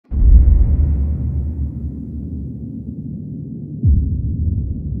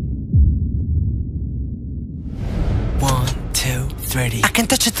3D. I can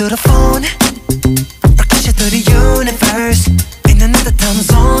touch you through the phone, or kiss you through the universe. In another time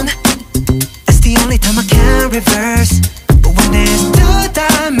zone, it's the only time I can reverse. But when there's two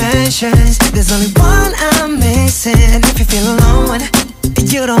dimensions, there's only one I'm missing. And if you feel alone,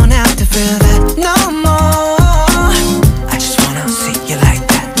 you don't have to feel that no more. I just wanna see you like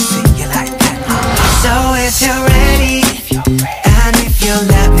that, see you like that. So if you're ready, and if you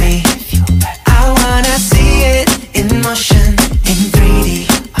let me, I wanna see it in motion, in 3D.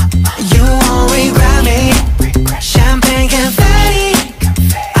 You won't regret me. Champagne confetti.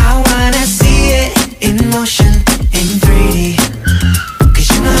 I wanna see it in motion, in 3D. Cause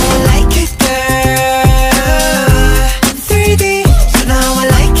you know I like it, girl. 3D. You know I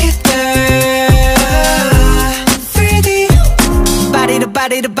like it, girl. 3D. Body to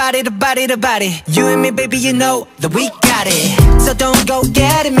body to body to body to body. You and me, baby, you know that we got it. So don't go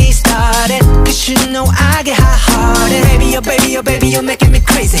getting me started, cause you know I get hot-hearted. Baby, oh baby, oh baby, you're making me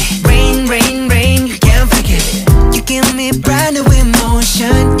crazy. Rain, rain, rain, you can't fake it. You give me brand new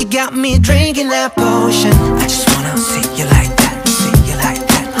emotion. You got me drinking that potion. I just wanna see you like that, see you like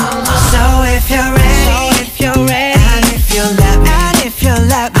that. So if you're ready, and if you let me,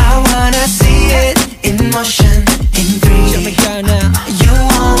 I wanna see it in motion, in 3D. Show me girl now. You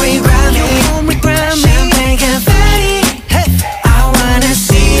won't regret me. Champagne confetti. Hey, I wanna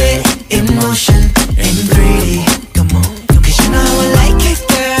see it in motion, in 3D. Come on, cause you know I like it,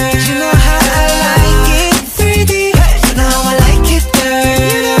 girl. You know how I like it, 3D. You know I like it, girl.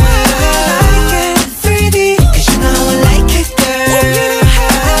 You know how I like it, 3D. Cause you know I like it, girl. You know how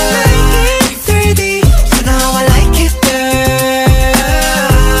I like it, 3D. You know I like it, girl.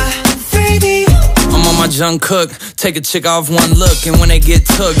 3D. I'm on my Jungkook, take a chick off one look, and when they get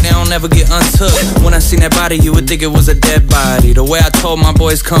took, they don't ever get untook. When I seen that body, you would think it was a dead body. The way I told my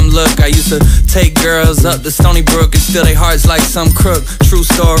boys come look, I used to take girls up to Stony Brook and steal their hearts like some crook. True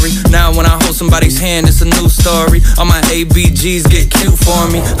story. Now when I hold somebody's hand, it's a new story. All my ABGs get cute for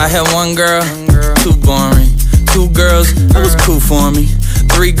me. I had one girl, too boring. 2 girls, that was cool for me.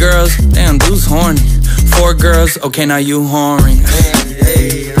 3 girls, damn, dude's horny. 4 girls, okay, now you whoring.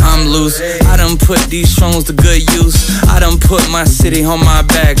 I'm loose, I done put these songs to good use. I done put my city on my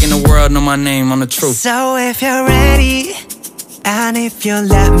back, and the world know my name on the truth. So if you're ready, and if you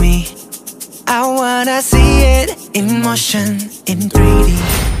let me, I wanna see it in motion, in 3D.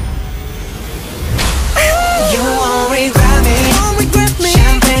 You won't regret me.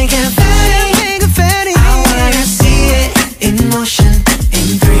 Champagne confetti. I wanna see it in motion,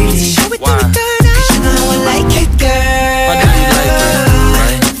 in 3D. Why? Cause you know I like it, girl. Why do you like it?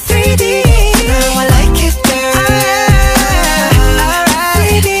 3D. You know I like it, girl.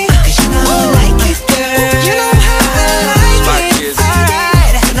 3D. Cause you know I like it, girl. You know how I like it.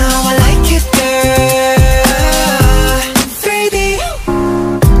 Alright. You know I like it, girl. 3D.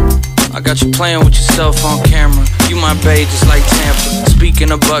 I got you playing with yourself on camera. You my babe just like Tampa.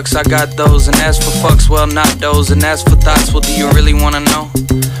 Speaking of bucks, I got those. And as for fucks, well not those. And as for thoughts, well do you really wanna know?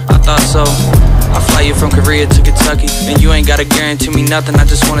 I thought so. I fly you from Korea to Kentucky, and you ain't gotta guarantee me nothing. I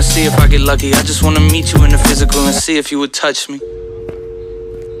just wanna see if I get lucky. I just wanna meet you in the physical and see if you would touch me.